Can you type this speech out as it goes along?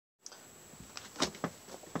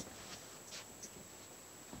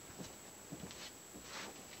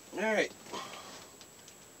Alright,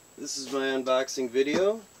 this is my unboxing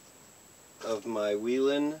video of my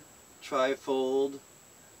WeiLan trifold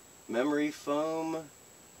memory foam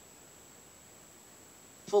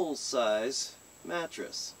full-size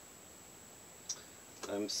mattress.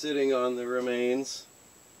 I'm sitting on the remains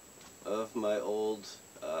of my old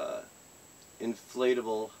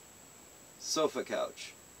inflatable sofa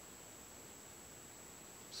couch.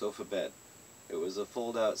 Sofa bed. It was a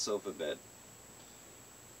fold-out sofa bed.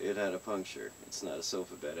 It had a puncture. It's not a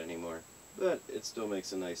sofa bed anymore, but it still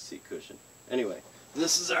makes a nice seat cushion. Anyway,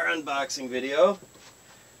 this is our unboxing video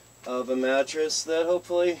of a mattress that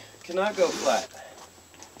hopefully cannot go flat.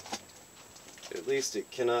 At least it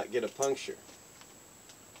cannot get a puncture.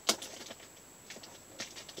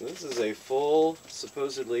 This is a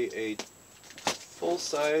supposedly a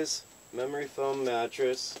full-size memory foam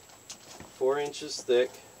mattress, 4 inches thick,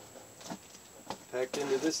 packed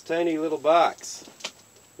into this tiny little box,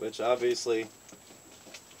 which obviously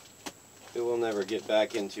it will never get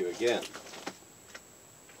back into again.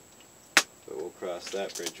 But we'll cross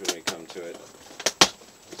that bridge when we come to it.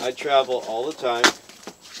 I travel all the time.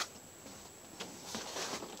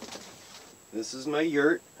 This is my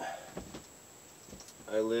yurt.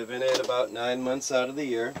 I live in it about 9 months out of the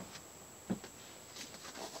year.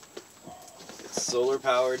 It's solar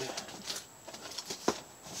powered,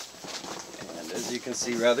 and as you can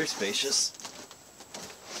see, rather spacious.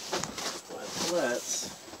 But let's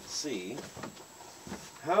see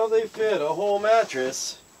how they fit a whole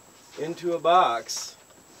mattress into a box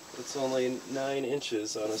that's only 9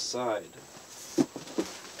 inches on a side.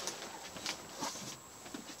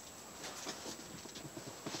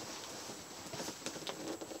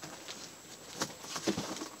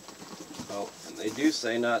 Oh, and they do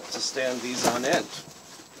say not to stand these on end,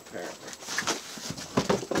 apparently.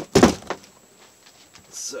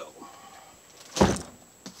 So,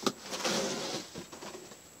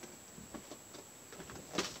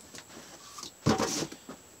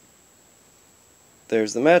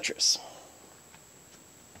 there's the mattress.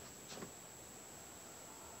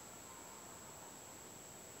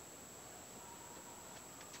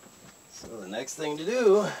 So the next thing to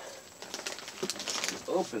do,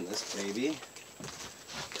 open this baby.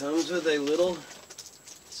 Comes with a little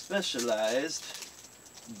specialized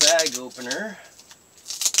bag opener.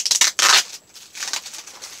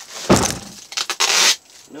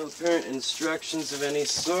 No apparent instructions of any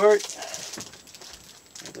sort.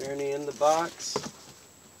 Are there any in the box?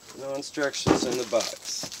 No instructions in the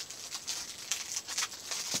box.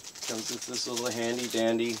 Comes with this little handy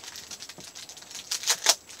dandy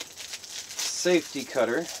safety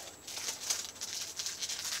cutter.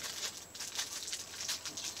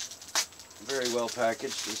 Very well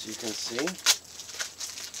packaged, as you can see.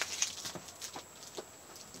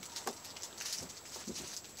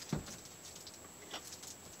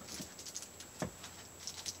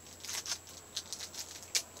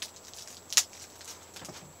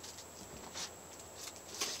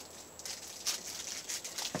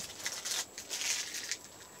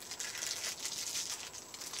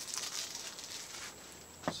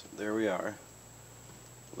 So there we are.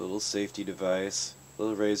 Little safety device.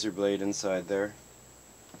 Little razor blade inside there.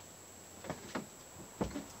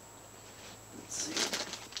 Let's see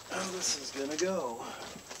how this is gonna go.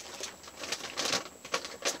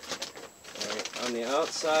 Alright, on the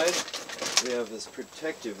outside we have this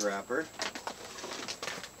protective wrapper.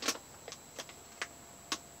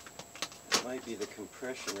 It might be the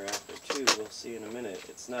compression wrapper too, we'll see in a minute.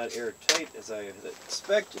 It's not airtight as I had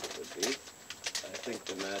expected it would be. I think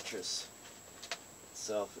the mattress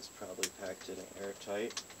itself is probably packed in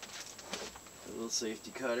airtight. The little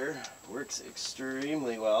safety cutter works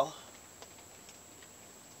extremely well.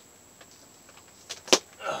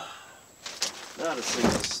 Not a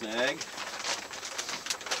single snag.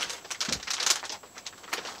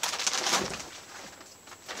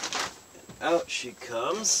 And out she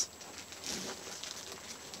comes.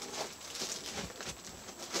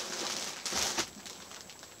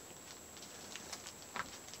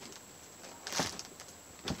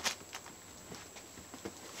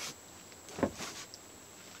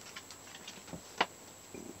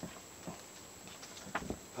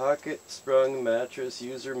 Pocket sprung mattress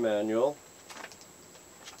user manual.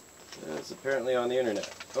 It's apparently on the internet.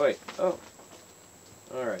 Oh wait, oh.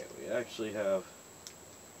 Alright, we actually have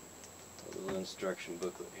a little instruction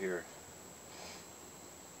booklet here.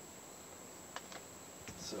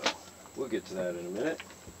 So, we'll get to that in a minute.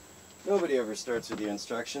 Nobody ever starts with the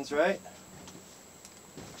instructions, right?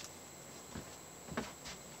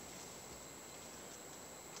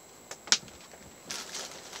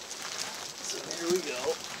 So here we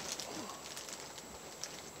go.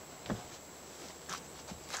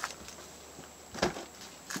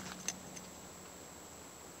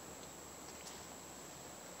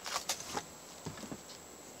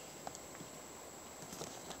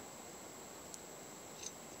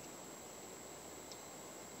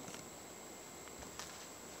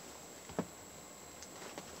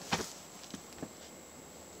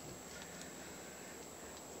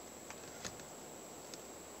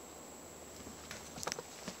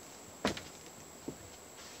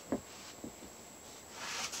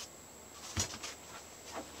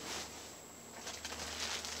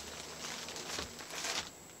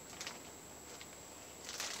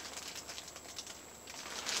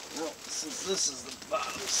 since this is the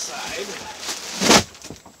bottom side.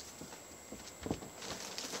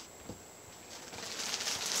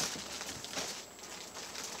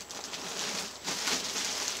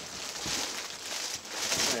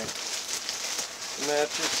 Okay. The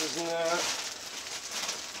mattress is not.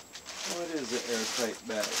 What is an airtight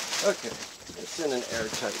bag? Okay, it's in an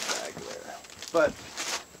airtight bag there. But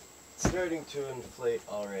it's starting to inflate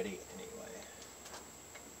already anyway.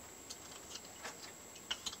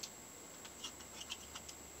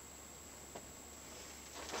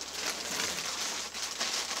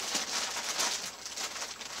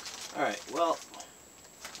 Alright, well,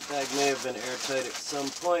 the bag may have been airtight at some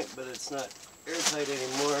point, but it's not airtight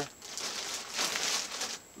anymore.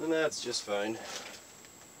 And that's just fine.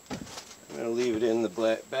 I'm going to leave it in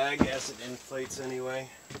the bag as it inflates anyway.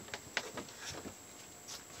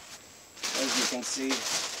 As you can see,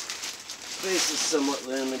 space is somewhat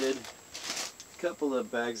limited. A couple of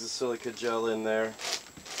bags of silica gel in there.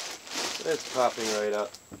 But it's popping right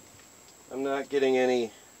up. I'm not getting any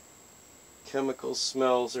chemical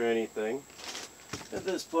smells or anything. At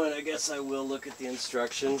this point, I guess I will look at the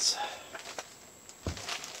instructions.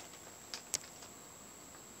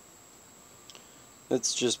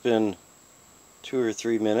 It's just been 2 or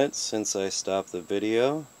 3 minutes since I stopped the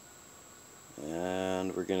video,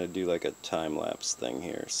 and we're gonna do like a time-lapse thing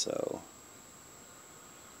here. So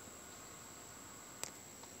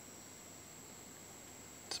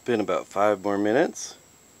it's been about 5 more minutes.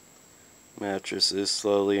 Mattress is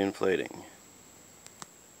slowly inflating.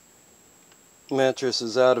 Mattress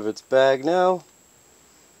is out of its bag now.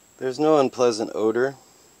 There's no unpleasant odor.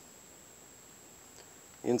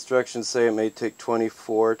 The instructions say it may take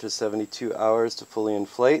 24 to 72 hours to fully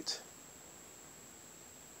inflate.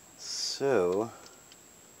 So,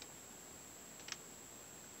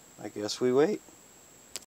 I guess we wait.